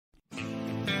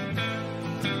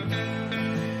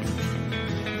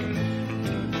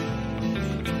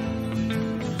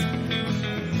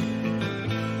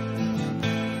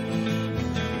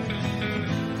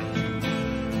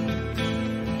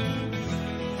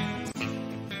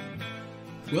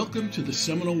Welcome to the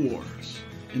Seminole Wars.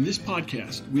 In this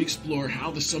podcast, we explore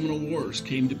how the Seminole Wars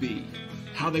came to be,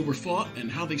 how they were fought,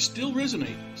 and how they still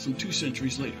resonate some 2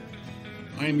 centuries later.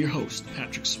 I am your host,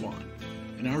 Patrick Swan,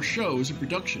 and our show is a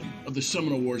production of the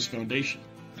Seminole Wars Foundation,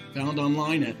 found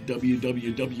online at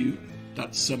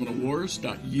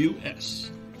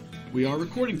www.seminolewars.us. We are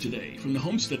recording today from the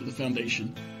homestead of the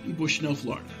Foundation in Bushnell,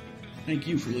 Florida. Thank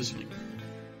you for listening.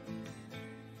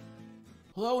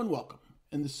 Hello and welcome.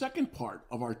 In the second part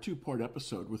of our 2-part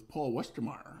episode with Paul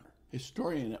Westermeyer,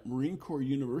 historian at Marine Corps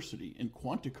University in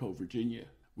Quantico, Virginia,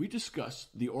 we discuss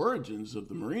the origins of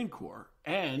the Marine Corps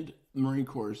and the Marine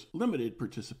Corps' limited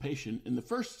participation in the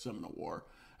First Seminole War,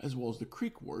 as well as the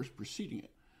Creek Wars preceding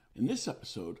it. In this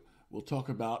episode, we'll talk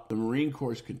about the Marine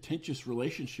Corps' contentious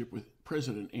relationship with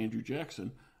President Andrew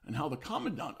Jackson and how the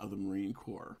Commandant of the Marine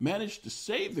Corps managed to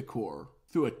save the Corps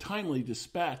through a timely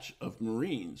dispatch of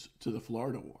Marines to the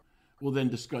Florida War. We'll then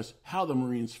discuss how the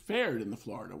Marines fared in the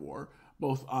Florida War,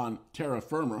 both on terra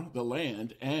firma, the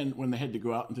land, and when they had to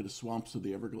go out into the swamps of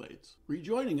the Everglades.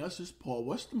 Rejoining us is Paul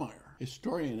Westermeyer,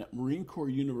 historian at Marine Corps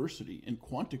University in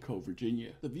Quantico,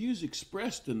 Virginia. The views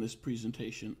expressed in this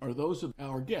presentation are those of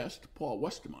our guest, Paul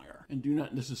Westermeyer, and do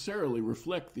not necessarily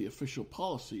reflect the official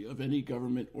policy of any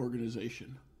government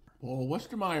organization. Paul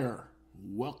Westermeyer,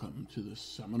 welcome to the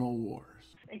Seminole Wars.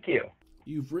 Thank you.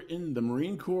 You've written the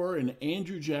Marine Corps and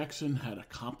Andrew Jackson had a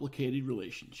complicated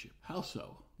relationship. How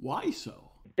so? Why so?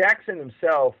 Jackson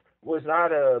himself was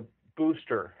not a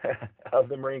booster of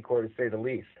the Marine Corps, to say the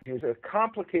least. He was a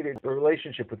complicated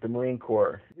relationship with the Marine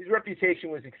Corps. His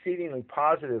reputation was exceedingly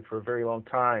positive for a very long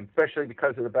time, especially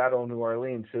because of the Battle of New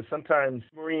Orleans. So sometimes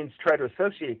Marines try to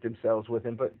associate themselves with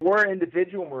him, but were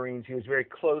individual Marines he was very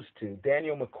close to.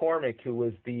 Daniel McCormick, who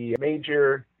was the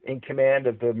major in command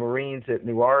of the Marines at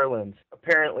New Orleans,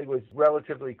 apparently was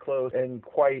relatively close and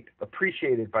quite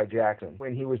appreciated by Jackson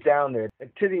when he was down there.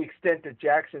 And to the extent that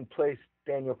Jackson placed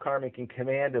Daniel McCormick in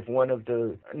command of one of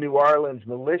the New Orleans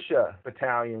militia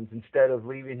battalions instead of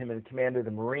leaving him in command of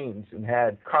the Marines, and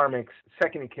had Carmick's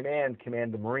second in command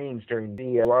command the Marines during the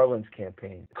New Orleans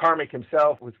campaign. Carmick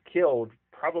himself was killed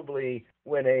probably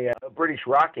when a British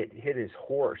rocket hit his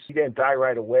horse. He didn't die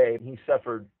right away. He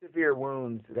suffered severe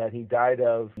wounds that he died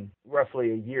of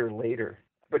roughly a year later.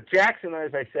 But Jackson,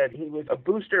 as I said, he was a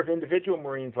booster of individual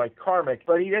Marines like Carmick,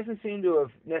 but he doesn't seem to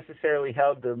have necessarily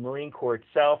held the Marine Corps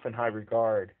itself in high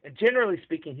regard. And generally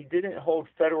speaking, he didn't hold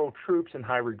federal troops in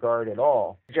high regard at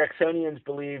all. Jacksonians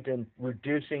believed in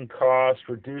reducing costs,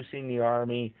 reducing the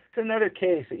Army. It's another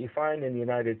case that you find in the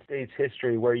United States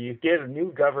history where you get a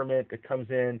new government that comes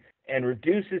in and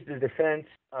reduces the defense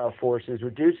forces,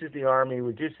 reduces the Army,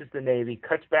 reduces the Navy,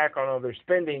 cuts back on all their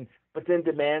spending, but then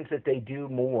demands that they do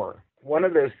more. One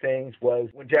of those things was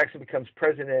when Jackson becomes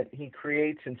president, he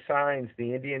creates and signs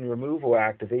the Indian Removal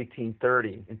Act of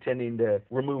 1830, intending to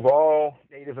remove all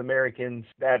Native Americans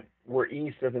that were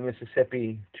east of the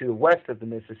Mississippi to the west of the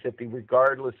Mississippi,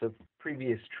 regardless of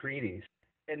previous treaties.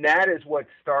 And that is what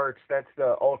that's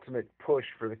the ultimate push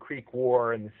for the Creek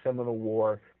War and the Seminole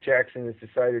War. Jackson has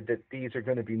decided that these are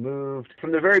going to be moved.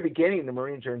 From the very beginning, the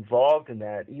Marines are involved in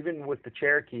that, even with the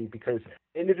Cherokee, because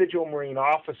individual Marine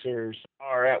officers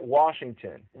are at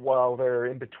Washington while they're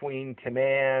in between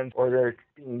commands or they're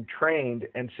being trained.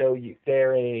 And so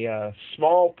they're a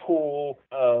small pool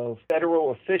of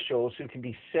federal officials who can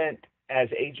be sent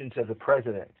as agents of the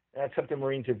president. That's something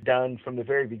Marines have done from the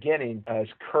very beginning as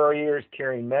couriers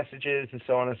carrying messages and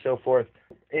so on and so forth.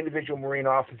 Individual Marine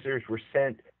officers were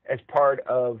sent as part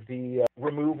of the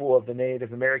removal of the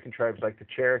Native American tribes like the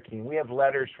Cherokee. And we have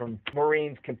letters from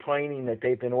Marines complaining that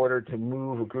they've been ordered to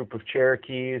move a group of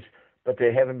Cherokees, but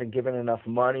they haven't been given enough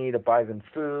money to buy them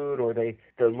food, or the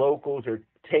locals are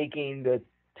taking the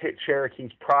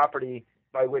Cherokees' property,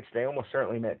 by which they almost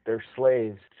certainly meant their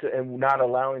slaves, and not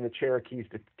allowing the Cherokees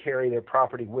to carry their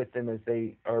property with them as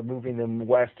they are moving them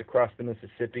west across the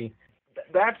Mississippi.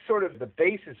 That's sort of the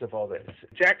basis of all this.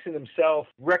 Jackson himself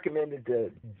recommended the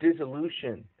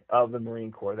dissolution of the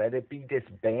Marine Corps, that it be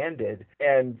disbanded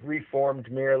and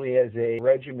reformed merely as a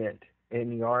regiment in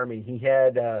the Army. He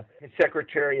had his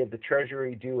Secretary of the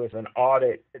Treasury do an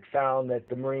audit that found that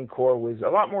the Marine Corps was a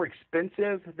lot more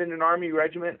expensive than an Army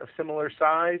regiment of similar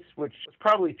size, which was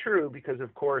probably true because,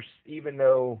 of course, even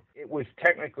though it was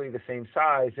technically the same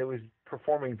size, it was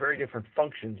performing very different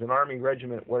functions. An Army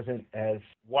regiment wasn't as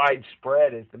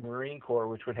widespread as the Marine Corps,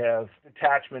 which would have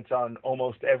detachments on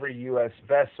almost every U.S.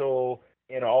 vessel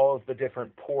in all of the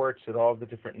different ports at all of the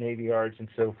different Navy yards and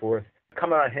so forth.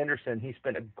 Commandant Henderson, he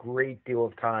spent a great deal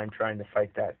of time trying to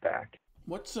fight that back.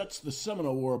 What sets the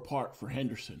Seminole War apart for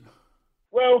Henderson?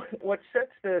 Well, what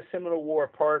sets the Seminole War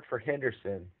apart for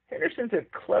Henderson's a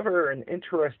clever and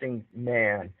interesting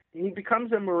man. He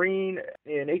becomes a Marine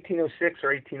in 1806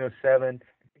 or 1807.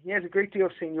 He has a great deal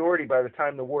of seniority by the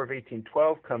time the War of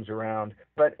 1812 comes around,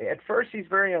 but at first he's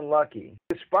very unlucky.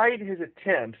 Despite his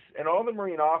attempts, and all the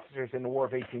Marine officers in the War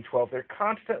of 1812, they're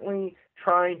constantly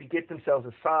trying to get themselves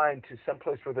assigned to some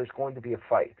place where there's going to be a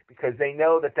fight, because they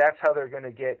know that that's how they're going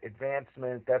to get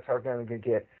advancement, that's how they're going to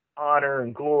get honor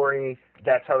and glory,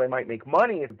 that's how they might make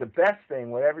money. The best thing,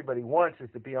 what everybody wants, is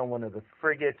to be on one of the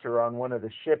frigates or on one of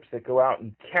the ships that go out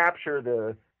and capture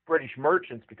the British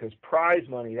merchants, because prize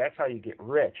money, that's how you get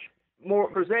rich. More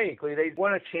prosaically, they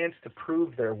want a chance to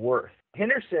prove their worth.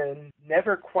 Henderson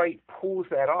never quite pulls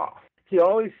that off. He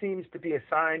always seems to be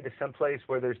assigned to some place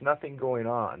where there's nothing going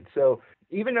on. So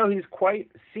even though he's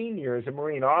quite senior as a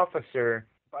Marine officer,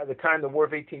 by the time the War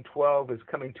of 1812 is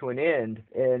coming to an end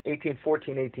in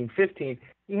 1814, 1815,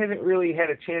 he hasn't really had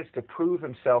a chance to prove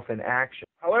himself in action.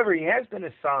 However, he has been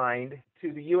assigned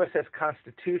to the USS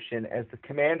Constitution as the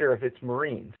commander of its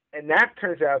Marines. And that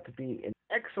turns out to be an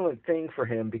excellent thing for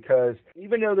him, because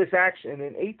even though this action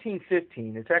in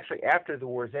 1815, it's actually after the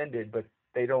war's ended, but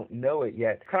they don't know it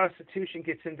yet, Constitution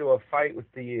gets into a fight with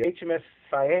the HMS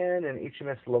Cyane and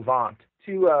HMS Levant,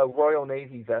 two Royal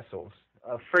Navy vessels,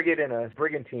 a frigate and a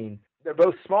brigantine. They're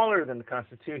both smaller than the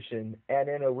Constitution, and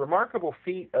in a remarkable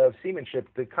feat of seamanship,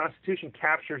 the Constitution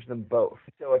captures them both.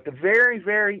 So at the very,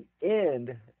 very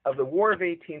end of the War of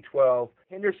 1812,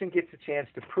 Henderson gets a chance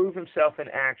to prove himself in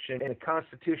action in the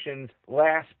Constitution's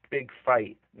last big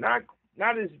fight. Not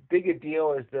as big a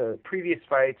deal as the previous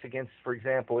fights against, for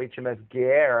example, HMS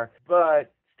Guerre,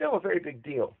 but still a very big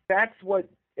deal. That's what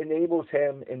enables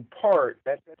him, in part,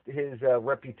 that his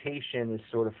reputation is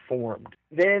sort of formed.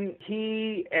 Then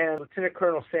he and Lieutenant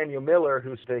Colonel Samuel Miller,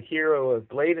 who's the hero of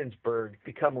Bladensburg,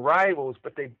 become rivals,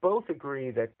 but they both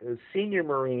agree that the senior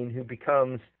Marine who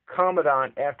becomes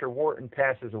Commandant after Wharton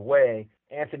passes away,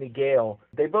 Anthony Gale,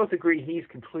 they both agree he's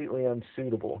completely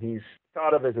unsuitable. He's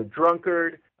thought of as a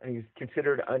drunkard, and he's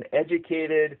considered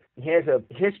uneducated. He has a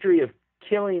history of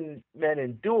killing men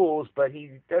in duels, but he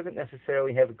doesn't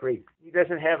necessarily have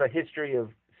a history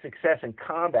of success in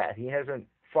combat. He hasn't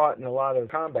fought in a lot of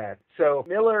combat. So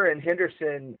Miller and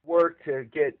Henderson work to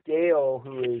get Gale,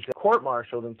 who is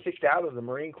court-martialed and kicked out of the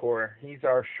Marine Corps. He's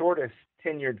our shortest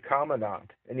tenured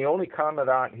commandant, and the only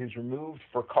commandant who's removed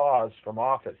for cause from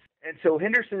office. And so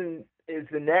Henderson is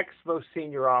the next most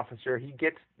senior officer. He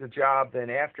gets the job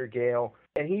then after Gale,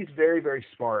 and he's very, very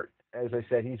smart. As I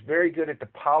said, he's very good at the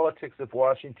politics of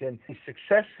Washington. He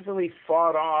successfully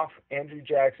fought off Andrew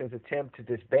Jackson's attempt to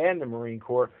disband the Marine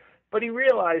Corps, but he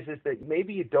realizes that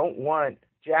maybe you don't want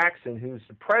Jackson, who's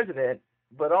the president,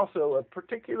 but also a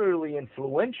particularly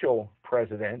influential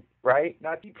president, right?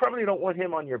 You probably don't want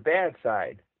him on your bad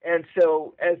side. And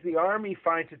so as the Army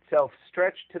finds itself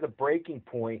stretched to the breaking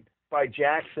point by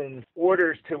Jackson's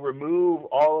orders to remove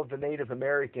all of the Native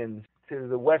Americans to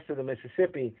the west of the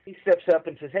Mississippi, he steps up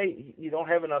and says, hey, you don't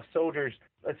have enough soldiers,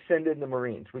 let's send in the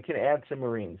Marines. We can add some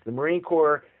Marines. The Marine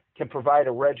Corps can provide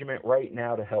a regiment right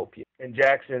now to help you. And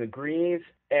Jackson agrees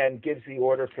and gives the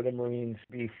order for the Marines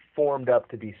to be formed up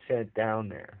to be sent down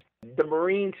there. The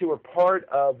Marines who were part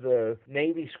of the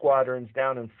Navy squadrons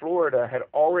down in Florida had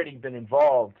already been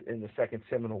involved in the Second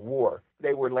Seminole War.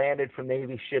 They were landed from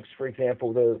Navy ships, for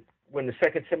example, when the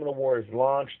Second Seminole War is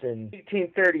launched in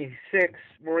 1836,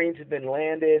 Marines had been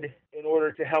landed in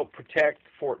order to help protect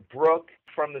Fort Brooke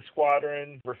from the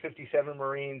squadron, where 57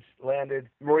 Marines landed.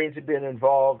 Marines had been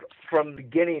involved from the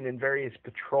beginning in various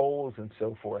patrols and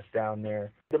so forth down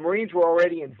there. The Marines were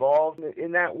already involved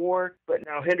in that war, but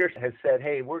now Henderson has said,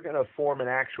 hey, we're going to form an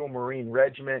actual Marine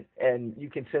regiment, and you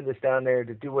can send us down there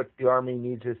to do what the Army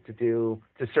needs us to do,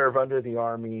 to serve under the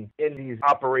Army in these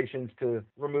operations to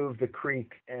remove the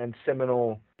Creek and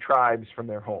Seminole tribes from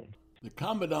their homes. The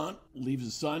Commandant leaves a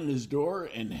sign on his door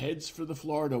and heads for the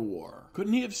Florida War.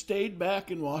 Couldn't he have stayed back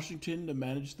in Washington to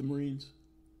manage the Marines?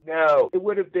 No, it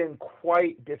would have been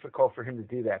quite difficult for him to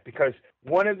do that, because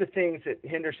one of the things that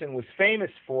Henderson was famous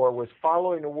for was,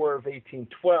 following the War of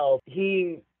 1812,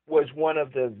 he was one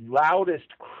of the loudest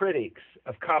critics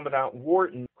of Commandant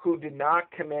Wharton, who did not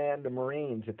command the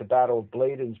Marines at the Battle of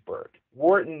Bladensburg.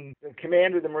 Wharton, the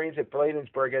commander of the Marines at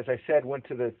Bladensburg, as I said, went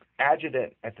to the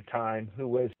adjutant at the time, who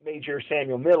was Major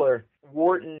Samuel Miller.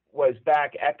 Wharton was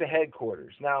back at the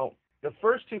headquarters. Now, the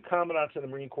first two commandants of the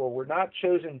Marine Corps were not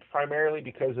chosen primarily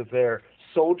because of their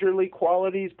soldierly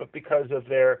qualities, but because of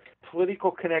their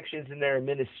political connections and their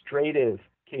administrative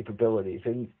capabilities.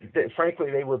 And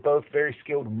frankly, they were both very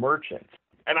skilled merchants.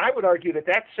 And I would argue that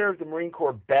that served the Marine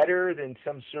Corps better than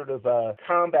some sort of a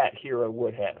combat hero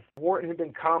would have. Wharton had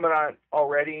been commandant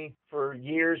already for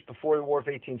years before the War of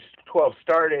 1812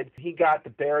 started. He got the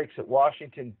barracks at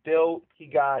Washington built. He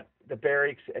got the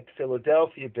barracks at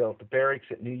Philadelphia built, the barracks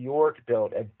at New York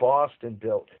built, at Boston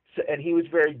built. So, and he was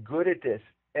very good at this.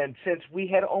 And since we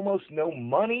had almost no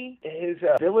money, his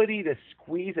ability to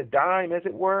squeeze a dime, as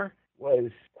it were, was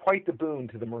quite the boon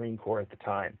to the Marine Corps at the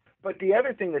time. But the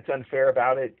other thing that's unfair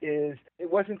about it is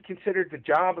it wasn't considered the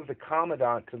job of the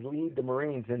commandant to lead the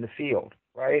Marines in the field,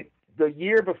 right? The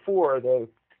year before, the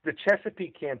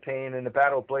Chesapeake campaign and the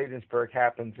Battle of Bladensburg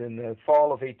happens in the fall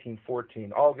of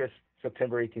 1814,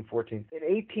 September 1814.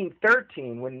 In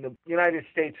 1813, when the United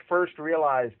States first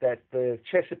realized that the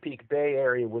Chesapeake Bay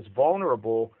area was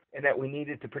vulnerable and that we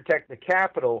needed to protect the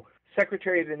capital,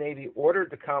 Secretary of the Navy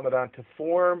ordered the commandant to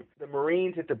form the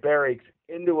Marines at the barracks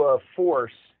into a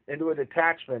force, into a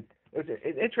detachment. It was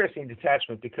an interesting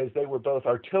detachment because they were both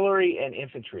artillery and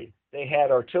infantry. They had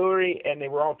artillery and they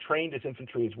were all trained as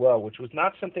infantry as well, which was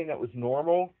not something that was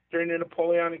normal during the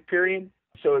Napoleonic period.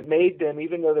 So it made them,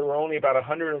 even though there were only about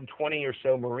 120 or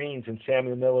so Marines in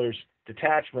Samuel Miller's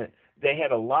detachment, they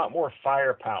had a lot more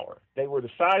firepower. They were the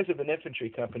size of an infantry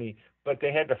company, but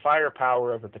they had the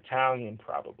firepower of a battalion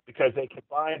probably because they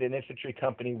combined an infantry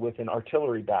company with an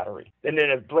artillery battery. And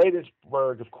then at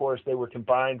Bladensburg, of course, they were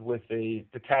combined with a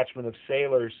detachment of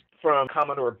sailors from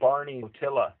Commodore Barney's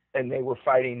flotilla, and they were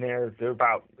fighting there. They're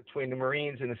about, between the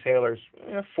Marines and the sailors,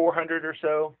 400 or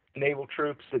so naval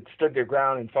troops that stood their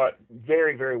ground and fought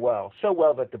very, very well. So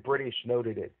well that the British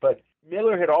noted it. But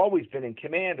Miller had always been in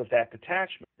command of that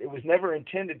detachment. It was never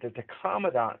intended that the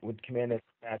commandant would command that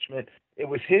detachment. It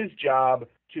was his job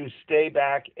to stay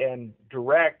back and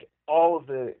direct all of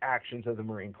the actions of the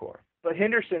Marine Corps. But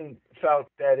Henderson felt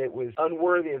that it was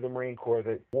unworthy of the Marine Corps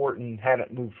that Wharton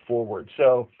hadn't moved forward.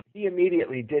 So he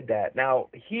immediately did that. Now,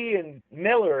 he and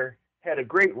Miller had a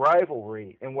great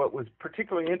rivalry, and what was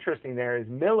particularly interesting there is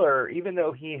Miller, even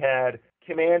though he had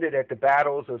commanded at the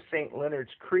battles of St. Leonard's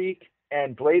Creek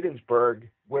and Bladensburg,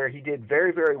 where he did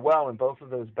very, very well in both of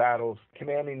those battles,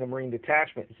 commanding the Marine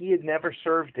detachment, he had never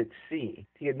served at sea.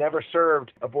 He had never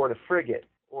served aboard a frigate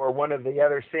or one of the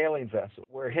other sailing vessels,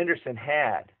 where Henderson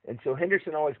had. And so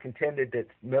Henderson always contended that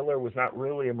Miller was not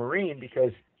really a Marine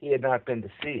because he had not been to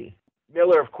sea.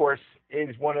 Miller, of course,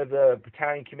 is one of the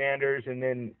battalion commanders, and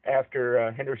then after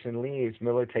Henderson leaves,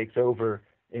 Miller takes over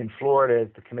in Florida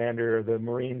as the commander of the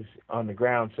Marines on the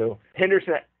ground. So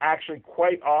Henderson actually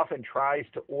quite often tries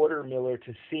to order Miller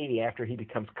to sea after he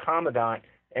becomes commandant,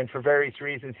 and for various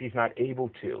reasons he's not able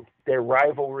to. Their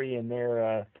rivalry and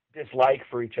their dislike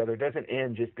for each other doesn't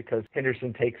end just because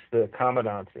Henderson takes the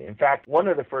commandancy. In fact, one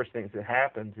of the first things that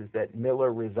happens is that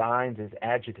Miller resigns as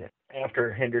adjutant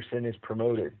after Henderson is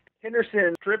promoted.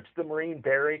 Henderson strips the Marine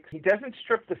barracks. He doesn't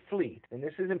strip the fleet, and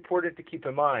this is important to keep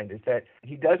in mind, is that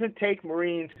he doesn't take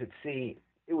Marines at sea.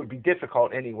 It would be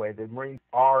difficult anyway. The Marines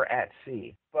are at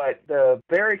sea. But the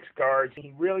barracks guards,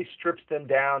 he really strips them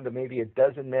down to maybe a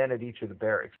dozen men at each of the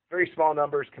barracks. Very small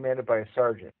numbers commanded by a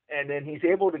sergeant. And then he's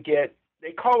able to get,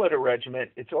 they call it a regiment.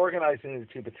 It's organized into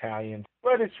 2 battalions,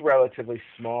 but it's relatively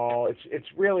small. It's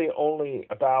really only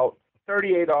about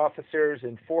 38 officers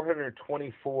and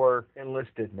 424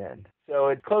 enlisted men. So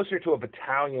it's closer to a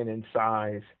battalion in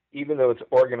size, even though it's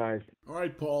organized. All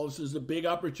right, Paul, this is a big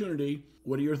opportunity.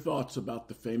 What are your thoughts about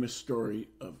the famous story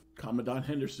of Commandant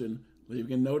Henderson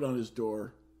leaving a note on his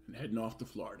door and heading off to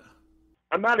Florida?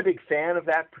 I'm not a big fan of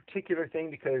that particular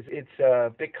thing because it's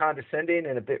a bit condescending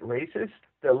and a bit racist.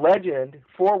 The legend,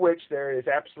 for which there is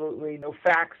absolutely no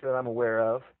facts that I'm aware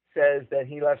of, says that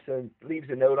he leaves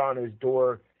a note on his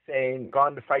door saying,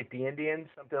 "Gone to fight the Indians,"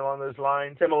 something along those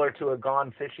lines, similar to a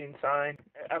 "gone fishing" sign.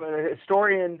 I'm a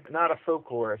historian, not a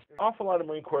folklorist. There's an awful lot of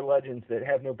Marine Corps legends that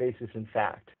have no basis in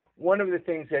fact. One of the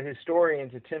things that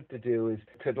historians attempt to do is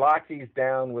to lock these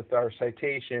down with our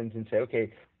citations and say,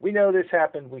 okay, we know this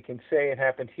happened, we can say it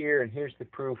happened here, and here's the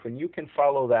proof, and you can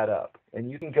follow that up.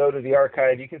 And you can go to the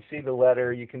archive, you can see the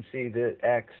letter, you can see the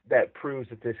X that proves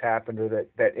that this happened or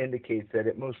that indicates that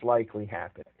it most likely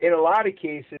happened. In a lot of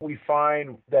cases, we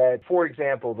find that, for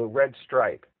example, the red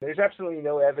stripe. There's absolutely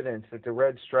no evidence that the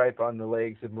red stripe on the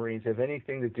legs of Marines have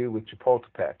anything to do with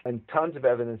Chapultepec, and tons of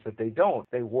evidence that they don't.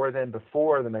 They wore them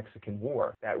before the Mexican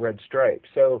War, that red stripe.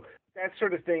 So that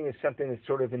sort of thing is something that's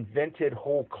sort of invented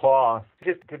whole cloth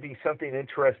just to be something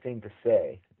interesting to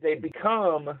say. They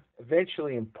become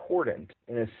eventually important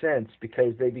in a sense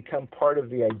because they become part of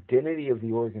the identity of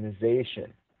the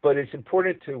organization. But it's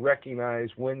important to recognize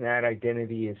when that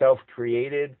identity is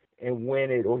self-created and when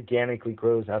it organically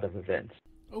grows out of events.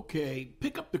 Okay,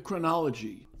 pick up the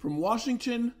chronology. From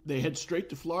Washington, they head straight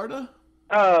to Florida?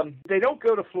 They don't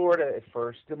go to Florida at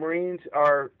first. The Marines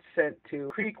are sent to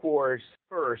Creek Wars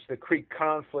first, the Creek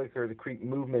conflict or the Creek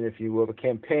movement, if you will, the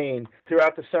campaign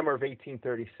throughout the summer of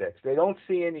 1836. They don't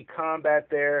see any combat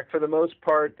there. For the most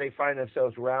part, they find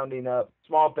themselves rounding up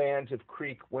small bands of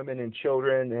Creek women and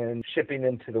children and shipping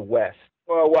them to the west.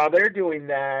 Well, while they're doing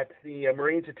that, the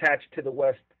Marines attached to the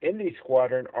West Indies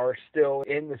Squadron are still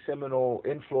in the Seminole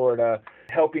in Florida,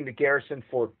 helping to garrison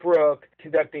Fort Brooke,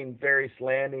 conducting various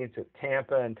landings at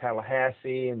Tampa and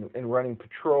Tallahassee and running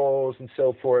patrols and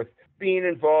so forth. Being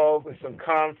involved with some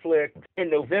conflict. In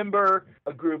November,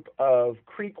 a group of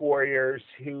Creek warriors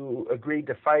who agreed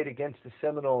to fight against the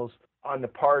Seminoles on the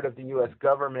part of the U.S.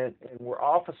 government and were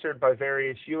officered by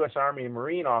various U.S. Army and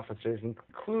Marine officers,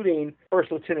 including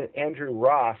First Lieutenant Andrew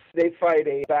Ross. They fight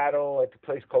a battle at the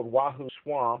place called Wahoo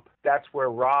Swamp. That's where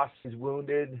Ross is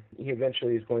wounded. He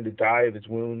eventually is going to die of his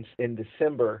wounds in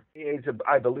December. He is,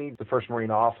 I believe, the first Marine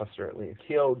officer, at least,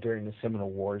 killed during the Seminole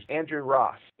Wars. Andrew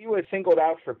Ross. He was singled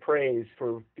out for praise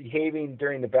for behaving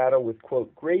during the battle with,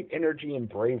 quote, great energy and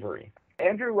bravery.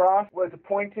 Andrew Ross was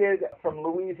appointed from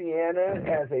Louisiana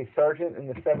as a sergeant in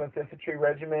the 7th Infantry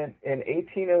Regiment in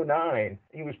 1809.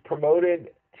 He was promoted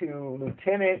to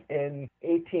lieutenant in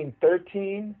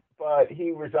 1813, but he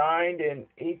resigned in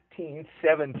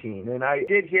 1817. And I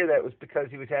did hear that was because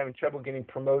he was having trouble getting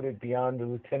promoted beyond the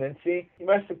lieutenancy. He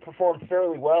must have performed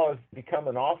fairly well as become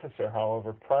an officer,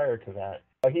 however, prior to that.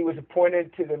 He was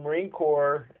appointed to the Marine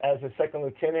Corps as a second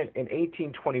lieutenant in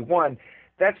 1821.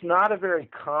 That's not a very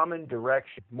common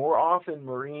direction. More often,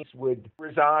 Marines would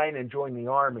resign and join the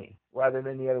Army rather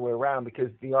than the other way around because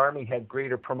the Army had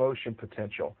greater promotion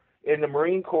potential. In the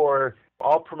Marine Corps,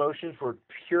 all promotions were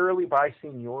purely by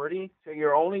seniority. So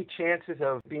your only chances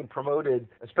of being promoted,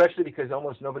 especially because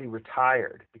almost nobody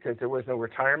retired because there was no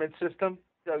retirement system,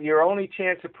 so your only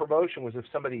chance of promotion was if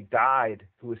somebody died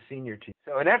who was senior to you.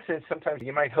 So in that sense, sometimes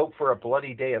you might hope for a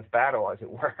bloody day of battle, as it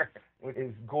were, which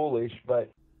is ghoulish, but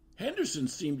Henderson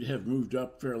seemed to have moved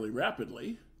up fairly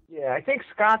rapidly. Yeah, I think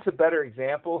Scott's a better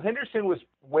example. Henderson was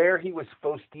where he was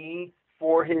supposed to be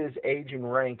for his age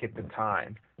and rank at the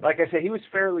time. Like I said, he was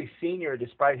fairly senior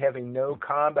despite having no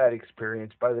combat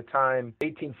experience by the time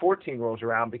 1814 rolls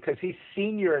around because he's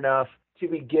senior enough to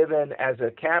be given as a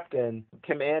captain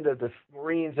command of the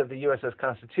Marines of the USS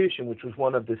Constitution, which was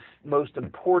one of the most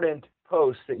important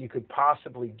posts that you could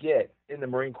possibly get in the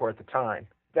Marine Corps at the time.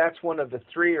 That's one of the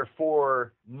 3 or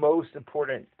 4 most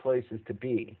important places to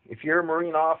be. If you're a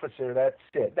Marine officer, that's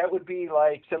it. That would be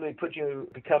like somebody put you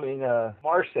becoming a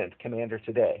MARCENT commander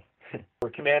today, or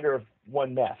commander of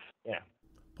one MEF. Yeah.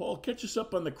 Paul, catch us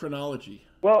up on the chronology.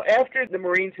 Well, after the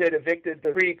Marines had evicted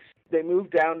the Creeks, they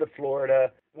moved down to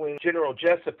Florida when General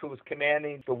Jessup, who was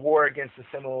commanding the war against the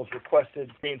Seminoles,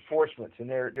 requested reinforcements in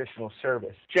their additional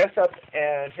service. Jessup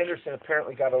and Henderson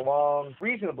apparently got along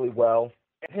reasonably well.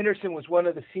 And Henderson was one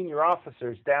of the senior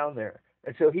officers down there.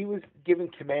 And so he was given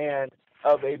command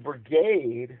of a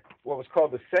brigade, what was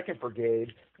called the 2nd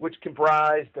Brigade, which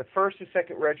comprised the 1st and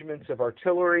 2nd Regiments of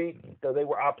Artillery, though they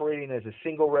were operating as a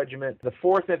single regiment, the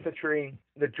 4th Infantry,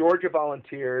 the Georgia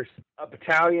Volunteers, a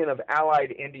battalion of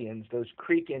Allied Indians, those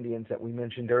Creek Indians that we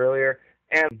mentioned earlier,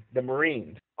 and the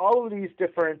Marines. All of these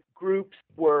different groups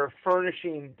were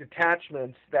furnishing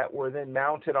detachments that were then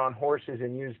mounted on horses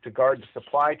and used to guard the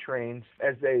supply trains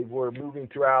as they were moving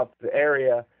throughout the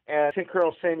area. And Lieutenant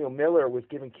Colonel Samuel Miller was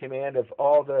given command of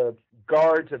all the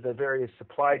guards of the various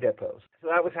supply depots. So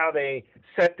that was how they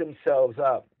set themselves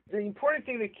up. The important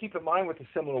thing to keep in mind with the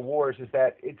Seminole Wars is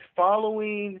that it's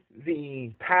following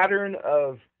the pattern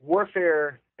of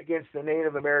warfare against the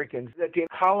Native Americans that the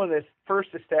colonists first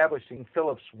established in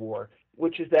Philip's War,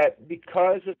 which is that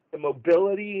because of the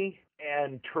mobility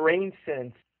and terrain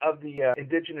sense of the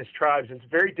indigenous tribes, it's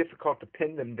very difficult to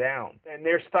pin them down. And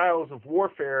their styles of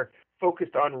warfare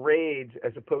focused on raids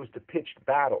as opposed to pitched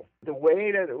battle. The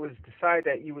way that it was decided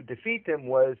that you would defeat them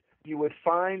was you would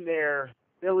find their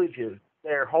villages,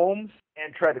 their homes,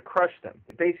 and try to crush them.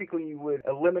 Basically, you would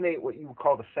eliminate what you would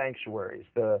call the sanctuaries.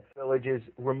 The villages,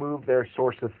 remove their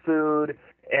source of food,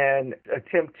 and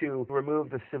attempt to remove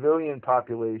the civilian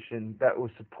population that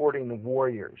was supporting the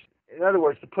warriors. In other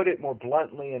words, to put it more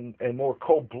bluntly and more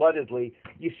cold-bloodedly,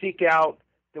 you seek out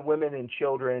the women and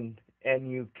children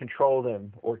and you control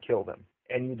them or kill them,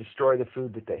 and you destroy the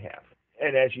food that they have.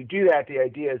 And as you do that, the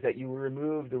idea is that you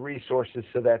remove the resources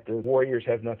so that the warriors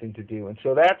have nothing to do. And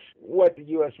so that's what the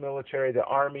U.S. military, the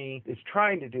Army, is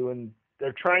trying to do. And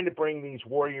they're trying to bring these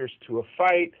warriors to a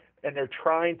fight and they're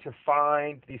trying to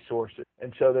find these sources.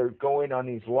 And so they're going on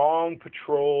these long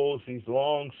patrols, these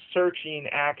long searching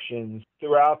actions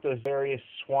throughout the various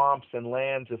swamps and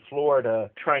lands of Florida,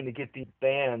 trying to get these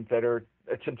bands that are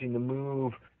attempting to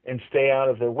move and stay out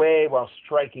of their way while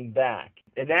striking back.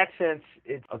 In that sense,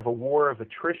 it's a war of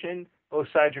attrition. Both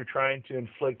sides are trying to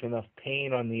inflict enough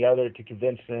pain on the other to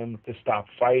convince them to stop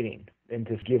fighting and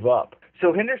to give up.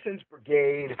 So Henderson's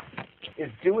brigade is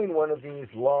doing one of these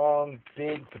long,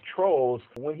 big patrols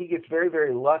when he gets very,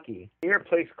 very lucky. Near a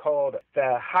place called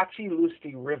the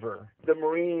Hatchilusti River, the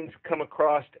Marines come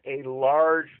across a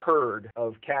large herd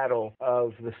of cattle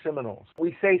of the Seminoles.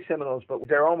 We say Seminoles, but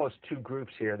there are almost two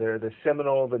groups here. There are the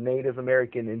Seminole, the Native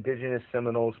American indigenous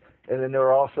Seminoles, and then there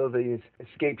are also these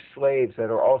escaped slaves that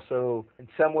are also in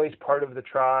some ways part of the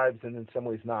tribes and in some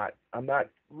ways not. I'm not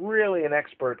really an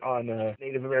expert on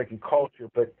Native American culture,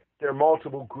 but there are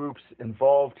multiple groups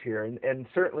involved here, and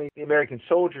certainly the American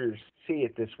soldiers see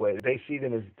it this way. They see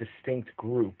them as distinct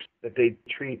groups that they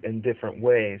treat in different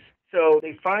ways. So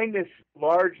they find this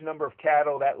large number of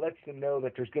cattle that lets them know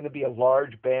that there's going to be a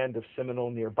large band of Seminole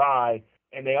nearby,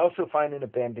 and they also find an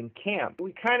abandoned camp.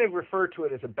 We kind of refer to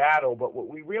it as a battle, but what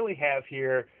we really have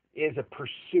here is a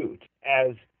pursuit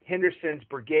as Henderson's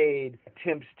brigade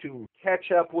attempts to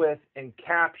catch up with and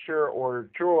capture or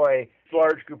destroy this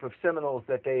large group of Seminoles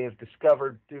that they have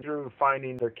discovered through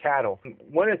finding their cattle.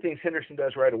 One of the things Henderson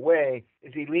does right away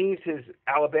is he leaves his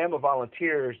Alabama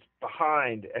volunteers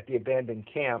behind at the abandoned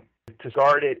camp to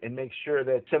guard it and make sure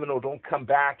that Seminole don't come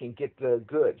back and get the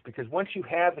goods. Because once you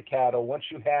have the cattle, once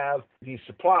you have these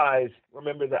supplies,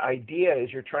 remember the idea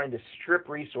is you're trying to strip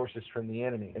resources from the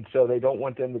enemy. And so they don't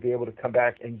want them to be able to come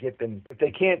back and get them. If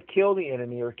they can't kill the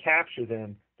enemy or capture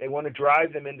them, they want to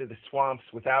drive them into the swamps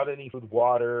without any food,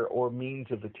 water, or means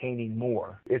of obtaining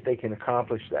more, if they can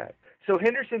accomplish that. So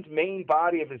Henderson's main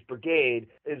body of his brigade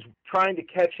is trying to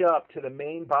catch up to the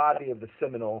main body of the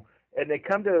Seminole, and they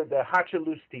come to the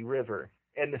Hatchilusti River.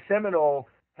 And the Seminole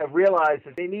have realized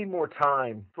that they need more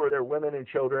time for their women and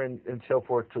children and so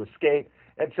forth to escape.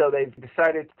 And so they've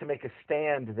decided to make a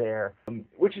stand there,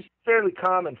 which is fairly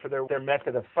common for their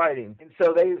method of fighting. And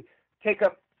so they take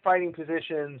up fighting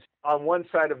positions on one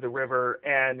side of the river,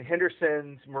 and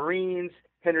Henderson's Marines,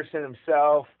 Henderson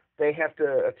himself, they have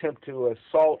to attempt to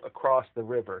assault across the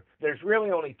river. There's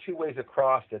really only two ways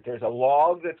across it. There's a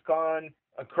log that's gone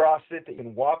across it that you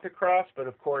can walk across, but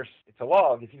of course it's a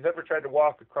log. If you've ever tried to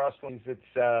walk across one, it's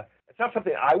not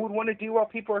something I would want to do while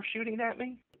people are shooting at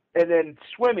me. And then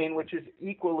swimming, which is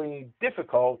equally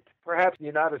difficult. Perhaps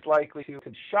you're not as likely to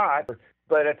get shot,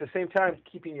 but at the same time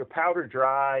keeping your powder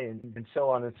dry and so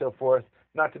on and so forth,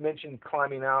 not to mention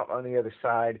climbing out on the other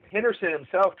side. Henderson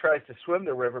himself tries to swim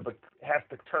the river but has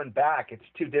to turn back. It's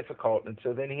too difficult, and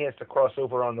so then he has to cross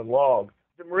over on the log.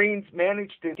 The Marines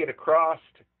managed to get across,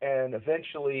 and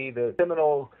eventually the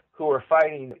Seminole who are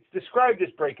fighting, it's described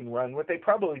as break and run. What they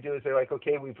probably do is they're like,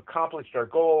 okay, we've accomplished our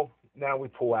goal, now we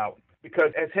pull out.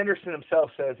 Because as Henderson himself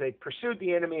says, they pursued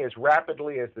the enemy as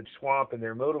rapidly as the swamp and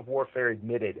their mode of warfare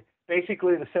admitted.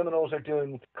 Basically, the Seminoles are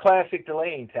doing classic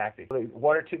delaying tactics.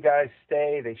 One or two guys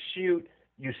stay, they shoot,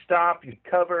 you stop, you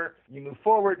cover, you move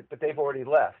forward, but they've already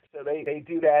left. So they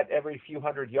do that every few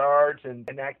hundred yards, and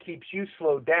that keeps you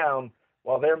slowed down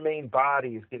while their main body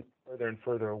is getting further and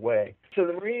further away. So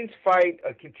the Marines fight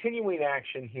a continuing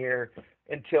action here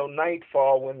until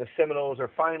nightfall, when the Seminoles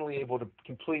are finally able to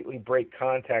completely break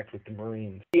contact with the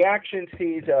Marines. The action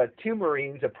sees two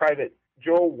Marines, a Private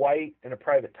Joel White and a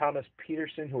Private Thomas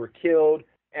Peterson, who were killed,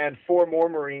 and 4 more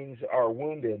Marines are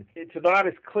wounded. It's not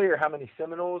as clear how many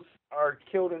Seminoles are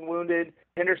killed and wounded.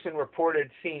 Henderson reported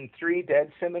seeing 3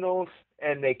 dead Seminoles,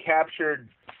 and they captured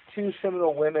 2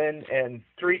 Seminole women and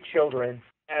 3 children,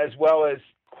 as well as,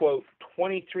 quote,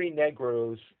 23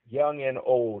 Negroes, young and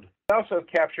old. They also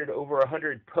captured over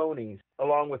 100 ponies,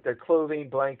 along with their clothing,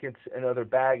 blankets, and other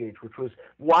baggage, which was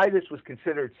why this was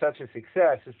considered such a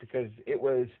success, is because it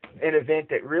was an event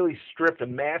that really stripped a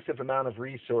massive amount of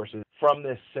resources from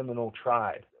this Seminole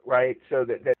tribe, right? So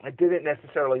that it didn't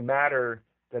necessarily matter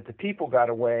that the people got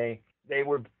away. They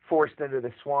were forced into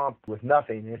the swamp with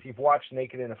nothing. And if you've watched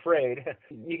Naked and Afraid,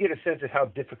 you get a sense of how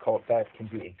difficult that can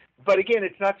be. But again,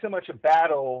 it's not so much a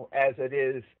battle as it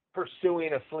is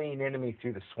pursuing a fleeing enemy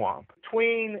through the swamp.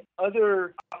 Between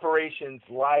other operations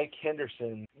like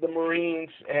Henderson, the Marines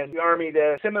and the Army,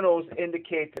 the Seminoles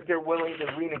indicate that they're willing to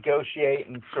renegotiate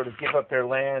and sort of give up their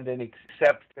land and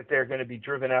accept that they're going to be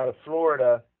driven out of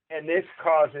Florida. And this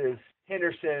causes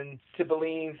Henderson to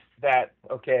believe that,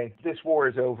 okay, this war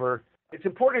is over. It's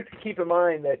important to keep in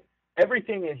mind that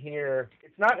everything in here,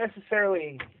 it's not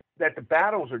necessarily that the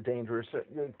battles are dangerous.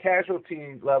 The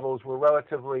casualty levels were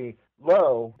relatively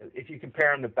low if you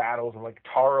compare them to battles like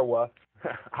Tarawa,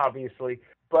 obviously.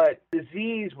 But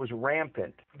disease was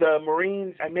rampant. The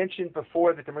Marines, I mentioned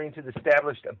before that the Marines had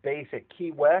established a base at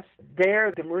Key West.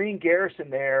 There, the Marine garrison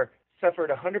there suffered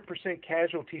 100%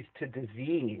 casualties to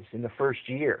disease in the first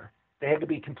year. They had to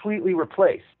be completely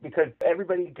replaced because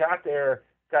everybody got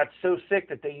so sick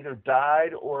that they either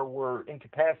died or were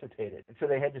incapacitated. And so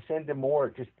they had to send them more.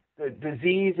 Just the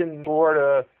disease in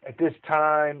Florida at this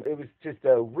time, it was just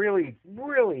a really,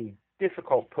 really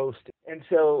difficult posting. And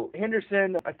so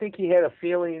Henderson, I think he had a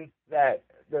feeling that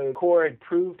the Corps had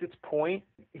proved its point.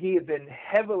 He had been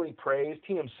heavily praised.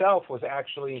 He himself was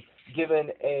actually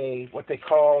given what they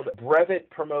called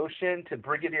brevet promotion to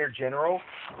brigadier general.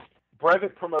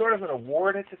 Brevet promotion, sort of an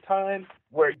award at the time,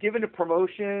 where given a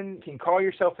promotion, you can call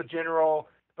yourself a general,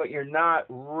 but you're not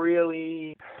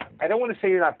really, I don't want to say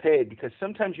you're not paid, because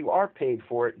sometimes you are paid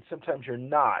for it and sometimes you're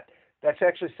not. That's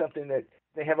actually something that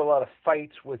they have a lot of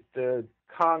fights with the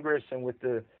Congress and with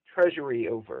the Treasury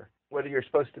over, whether you're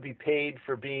supposed to be paid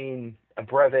for being a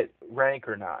brevet rank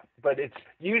or not. But it's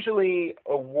usually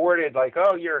awarded like,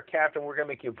 oh, you're a captain, we're going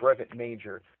to make you a brevet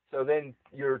major. So then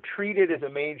you're treated as a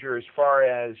major as far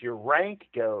as your rank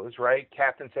goes, right?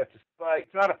 Captains have to, but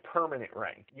it's not a permanent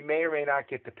rank. You may or may not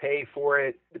get to pay for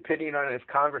it, depending on if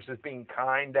Congress is being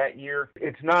kind that year.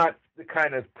 It's not the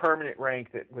kind of permanent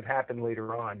rank that would happen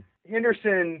later on.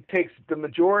 Henderson takes the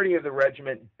majority of the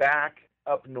regiment back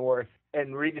up north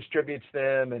and redistributes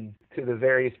them and to the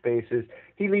various bases.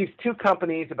 He leaves 2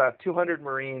 companies, about 200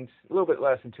 Marines, a little bit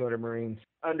less than 200 Marines,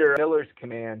 under Miller's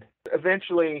command.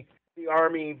 Eventually, the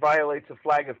Army violates a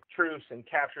flag of truce and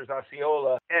captures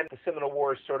Osceola, and the Seminole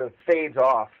Wars sort of fades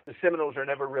off. The Seminoles are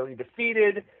never really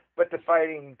defeated, but the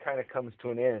fighting kind of comes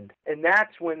to an end. And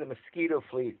that's when the Mosquito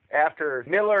Fleet, after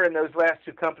Miller and those last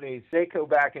 2 companies, they go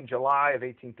back in July of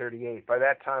 1838. By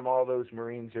that time, all those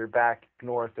Marines are back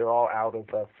north. They're all out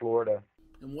of Florida.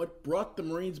 And what brought the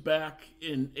Marines back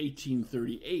in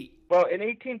 1838? Well, in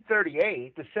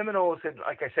 1838, the Seminoles had,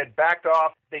 like I said, backed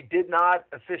off. They did not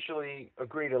officially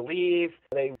agree to leave.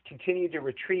 They continued to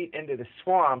retreat into the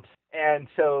swamps. And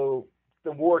so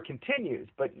the war continues,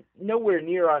 but nowhere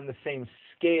near on the same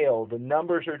scale. The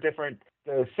numbers are different.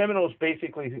 The Seminoles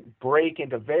basically break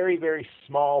into very, very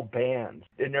small bands,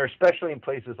 and they're especially in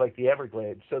places like the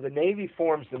Everglades. So the Navy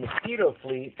forms the Mosquito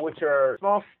Fleet, which are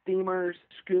small steamers,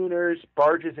 schooners,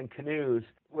 barges, and canoes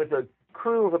with a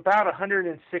crew of about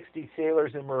 160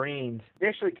 sailors and Marines,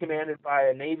 initially commanded by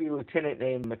a Navy lieutenant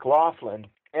named McLaughlin,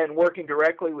 and working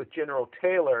directly with General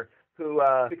Taylor, who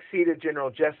succeeded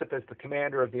General Jessup as the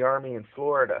commander of the Army in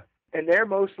Florida. And they're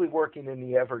mostly working in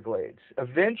the Everglades.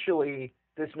 Eventually,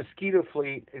 this Mosquito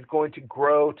Fleet is going to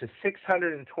grow to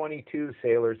 622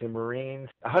 sailors and Marines.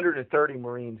 130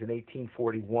 Marines in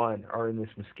 1841 are in this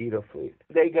Mosquito Fleet.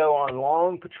 They go on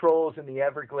long patrols in the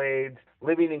Everglades,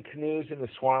 living in canoes in the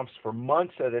swamps for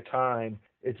months at a time.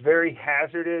 It's very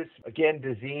hazardous. Again,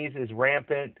 disease is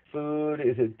rampant. Food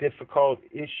is a difficult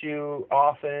issue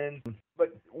often.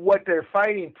 But what they're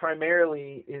fighting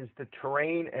primarily is the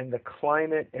terrain and the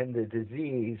climate and the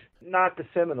disease, not the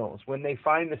Seminoles. When they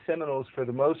find the Seminoles, for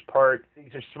the most part,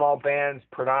 these are small bands,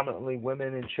 predominantly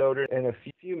women and children and a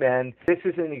few men. This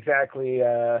isn't exactly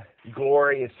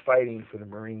glorious fighting for the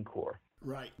Marine Corps.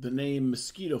 Right. The name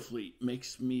Mosquito Fleet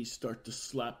makes me start to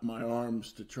slap my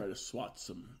arms to try to swat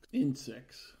some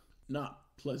insects. Not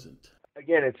pleasant.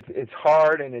 Again, it's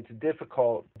hard and it's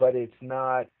difficult, but it's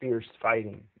not fierce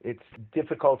fighting. It's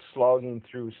difficult slogging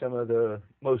through some of the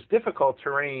most difficult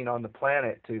terrain on the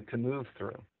planet to move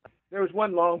through. There was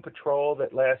one long patrol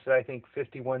that lasted, I think,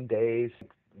 51 days.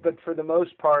 But for the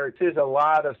most part, there's a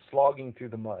lot of slogging through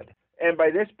the mud. And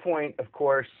by this point, of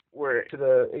course, we're to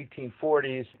the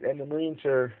 1840s, and the Marines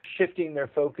are shifting their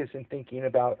focus and thinking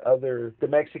about the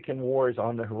Mexican wars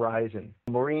on the horizon.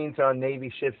 Marines on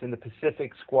Navy ships in the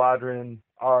Pacific Squadron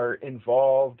are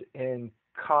involved in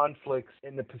conflicts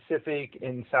in the Pacific,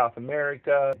 in South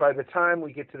America. By the time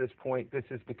we get to this point, this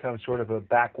has become sort of a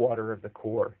backwater of the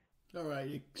Corps. All right.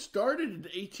 It started in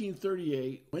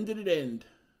 1838. When did it end?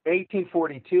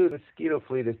 1842, the Mosquito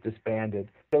Fleet is disbanded.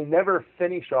 They never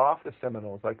finish off the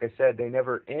Seminoles. Like I said, they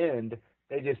never end.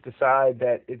 They just decide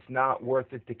that it's not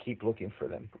worth it to keep looking for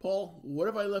them. Paul, what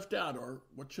have I left out, or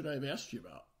what should I have asked you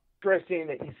about? Interesting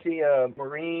that you see a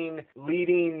Marine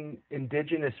leading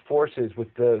indigenous forces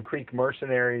with the Creek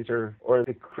mercenaries or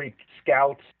the Creek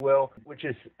Scouts, which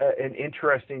is an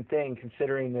interesting thing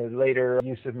considering the later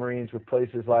use of Marines with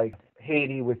places like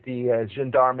Haiti with the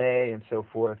gendarme and so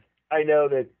forth. I know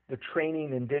that the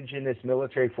training indigenous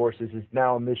military forces is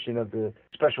now a mission of the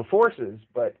Special Forces,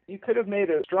 but you could have made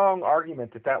a strong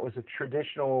argument that that was a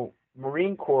traditional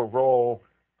Marine Corps role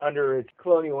under its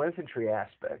colonial infantry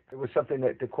aspect. It was something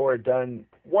that the Corps had done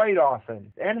quite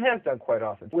often and has done quite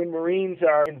often. When Marines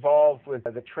are involved with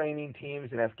the training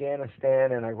teams in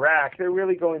Afghanistan and Iraq, they're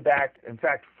really going back, in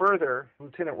fact, further.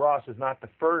 Lieutenant Ross is not the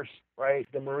first, right?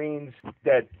 The Marines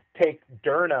that take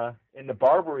Derna in the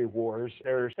Barbary Wars,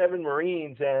 there are 7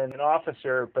 Marines and an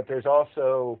officer, but there's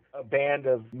also a band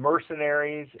of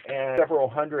mercenaries and several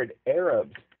hundred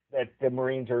Arabs that the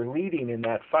Marines are leading in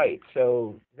that fight.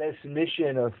 So this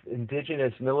mission of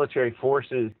indigenous military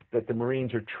forces that the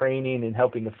Marines are training and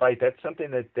helping to fight, that's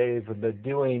something that they've been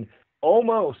doing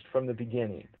almost from the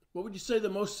beginning. What would you say the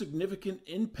most significant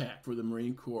impact for the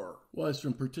Marine Corps was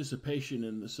from participation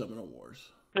in the Seminole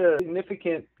Wars? The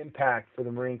significant impact for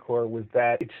the Marine Corps was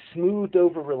that it smoothed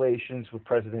over relations with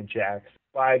President Jackson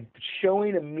by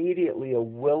showing immediately a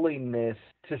willingness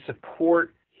to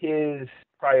support his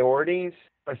priorities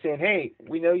by saying, hey,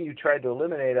 we know you tried to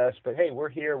eliminate us, but hey, we're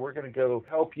here. We're going to go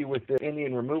help you with the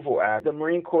Indian Removal Act. The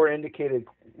Marine Corps indicated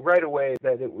right away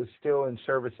that it was still in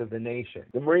service of the nation.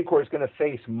 The Marine Corps is going to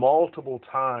face multiple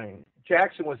times.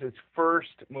 Jackson was its first,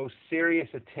 most serious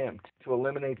attempt to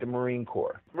eliminate the Marine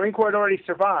Corps. The Marine Corps had already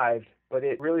survived, but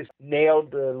it really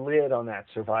nailed the lid on that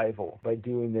survival by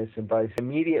doing this and by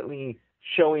immediately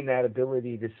showing that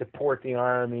ability to support the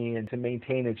Army and to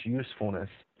maintain its usefulness.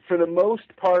 For the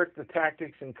most part, the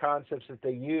tactics and concepts that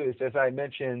they used, as I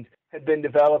mentioned, had been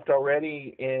developed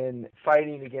already in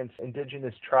fighting against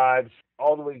indigenous tribes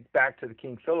all the way back to the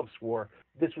King Philip's War.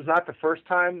 This was not the first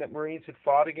time that Marines had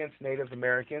fought against Native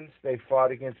Americans. They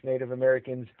fought against Native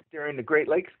Americans during the Great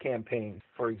Lakes campaign,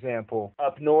 for example.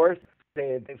 Up north,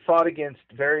 they fought against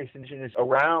various indigenous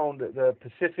around the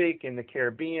Pacific and the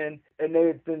Caribbean, and they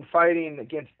had been fighting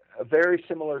against a very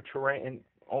similar terrain,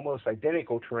 almost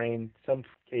identical terrain in some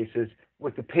cases,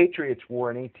 with the Patriots' War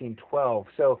in 1812.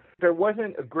 So there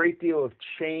wasn't a great deal of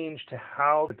change to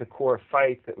how the Corps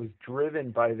fights that was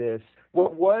driven by this.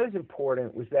 What was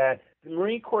important was that the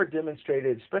Marine Corps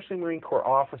demonstrated, especially Marine Corps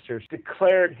officers,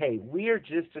 declared, hey, we are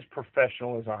just as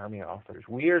professional as Army officers.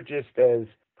 We are just as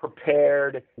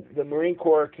prepared. The Marine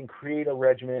Corps can create a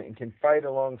regiment and can fight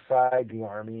alongside the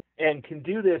Army and can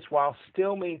do this while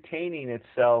still maintaining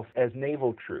itself as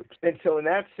naval troops. And so in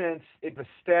that sense, it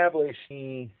established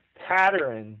the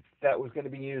pattern that was going to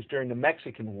be used during the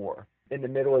Mexican War in the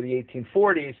middle of the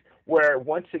 1840s, where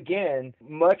once again,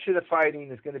 much of the fighting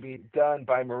is going to be done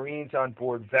by Marines on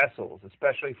board vessels,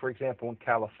 especially, for example, in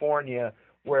California,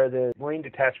 where the Marine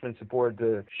detachments aboard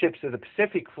the ships of the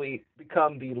Pacific Fleet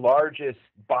become the largest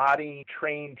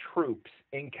body-trained troops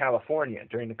in California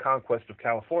during the conquest of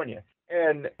California.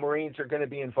 And Marines are going to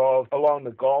be involved along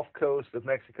the Gulf Coast of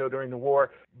Mexico during the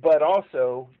war, but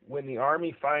also when the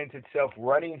Army finds itself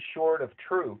running short of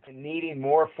troops and needing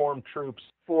more formed troops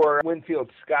for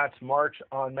Winfield Scott's march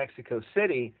on Mexico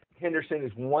City, Henderson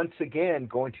is once again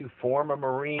going to form a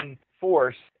Marine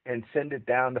force and send it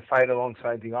down to fight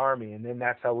alongside the Army. And then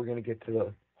that's how we're going to get to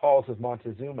the halls of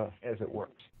Montezuma, as it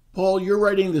works. Paul, you're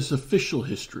writing this official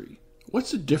history.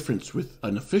 What's the difference with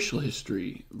an official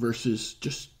history versus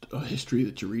just a history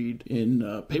that you read in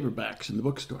paperbacks in the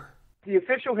bookstore? The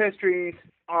official histories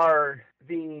are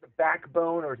the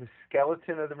backbone or the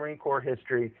skeleton of the Marine Corps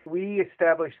history. We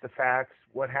establish the facts,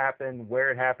 what happened,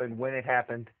 where it happened, when it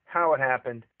happened, how it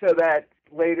happened, so that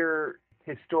later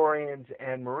historians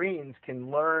and Marines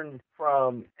can learn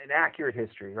from an accurate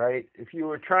history, right? If you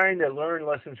were trying to learn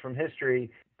lessons from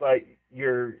history, but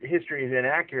your history is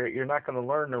inaccurate, you're not going to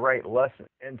learn the right lesson.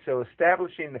 And so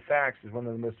establishing the facts is one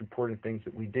of the most important things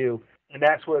that we do. And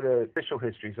that's where the official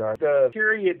histories are. The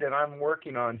period that I'm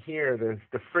working on here,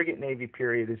 the frigate Navy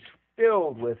period, is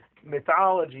filled with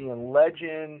mythology and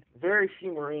legend. Very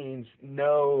few Marines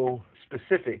know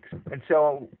specifics. And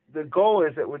so the goal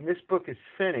is that when this book is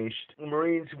finished, the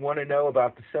Marines want to know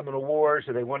about the Seminole Wars,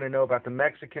 or they want to know about the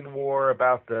Mexican War,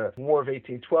 about the War of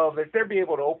 1812, that they'll be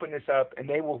able to open this up and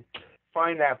they will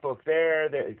find that book there.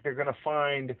 They're going to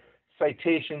find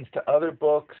citations to other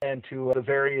books and to the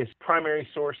various primary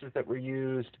sources that were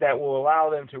used that will allow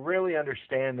them to really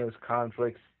understand those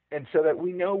conflicts, and so that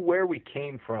we know where we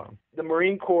came from. The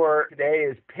Marine Corps today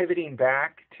is pivoting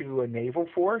back to a naval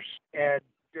force, and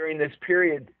During this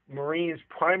period, Marines'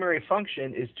 primary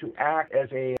function is to act as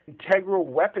an integral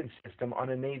weapon system on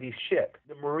a Navy ship.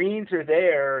 The Marines are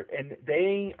there, and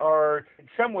they are, in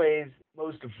some ways,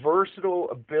 most versatile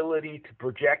ability to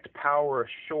project power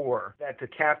ashore that the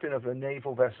captain of a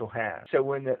naval vessel has. So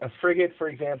when a frigate, for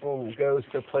example, goes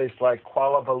to a place like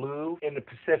Kuala Balu in the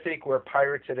Pacific where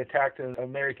pirates had attacked an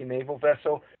American naval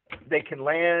vessel, they can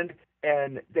land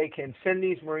and they can send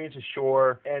these Marines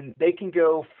ashore, and they can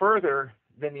go further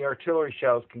than the artillery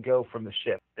shells can go from the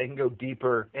ship. They can go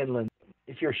deeper inland.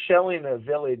 If you're shelling a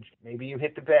village, maybe you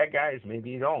hit the bad guys, maybe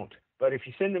you don't. But if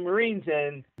you send the Marines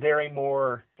in, they're a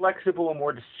more flexible and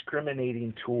more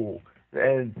discriminating tool.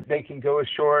 And they can go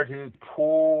ashore to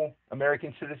pull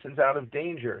American citizens out of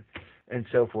danger and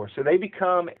so forth. So they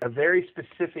become a very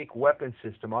specific weapon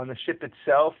system. On the ship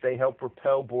itself, they help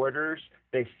repel boarders.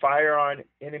 They fire on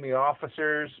enemy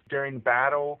officers during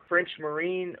battle. French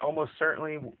Marine almost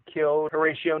certainly killed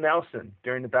Horatio Nelson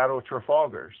during the Battle of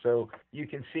Trafalgar. So you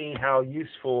can see how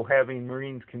useful having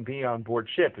Marines can be on board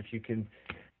ship if you can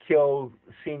kill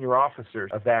senior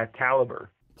officers of that caliber.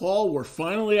 Paul, we're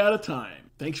finally out of time.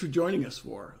 Thanks for joining us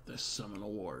for the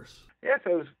Seminole Wars. Yes,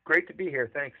 it was great to be here.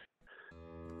 Thanks.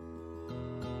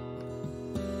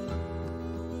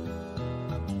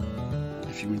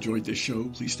 If you enjoyed this show,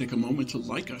 please take a moment to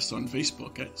like us on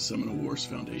Facebook at Seminole Wars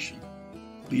Foundation.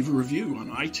 Leave a review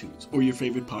on iTunes or your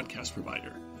favorite podcast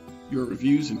provider. Your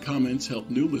reviews and comments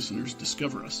help new listeners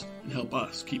discover us and help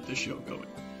us keep the show going.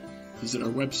 Visit our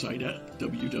website at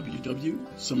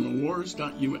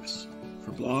www.seminolewars.us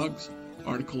for blogs,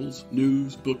 articles,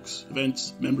 news, books,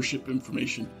 events, membership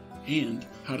information, and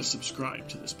how to subscribe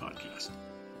to this podcast.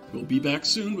 We'll be back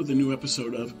soon with a new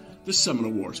episode of the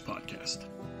Seminole Wars Podcast.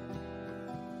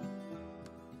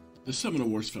 The Seminole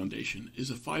Wars Foundation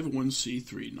is a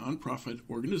 501c3 nonprofit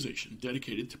organization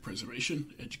dedicated to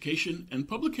preservation, education, and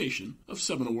publication of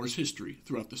Seminole Wars history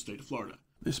throughout the state of Florida.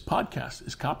 This podcast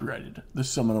is copyrighted The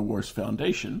Seminole Wars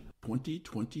Foundation,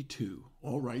 2022.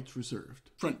 All rights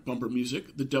reserved. Front bumper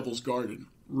music, The Devil's Garden,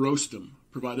 Roast 'em,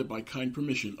 provided by kind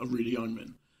permission of Reedy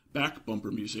Youngman. Back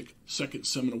bumper music, Second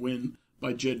Seminole Win,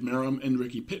 by Jed Merrim and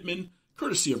Ricky Pittman,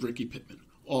 courtesy of Ricky Pittman.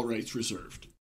 All rights reserved.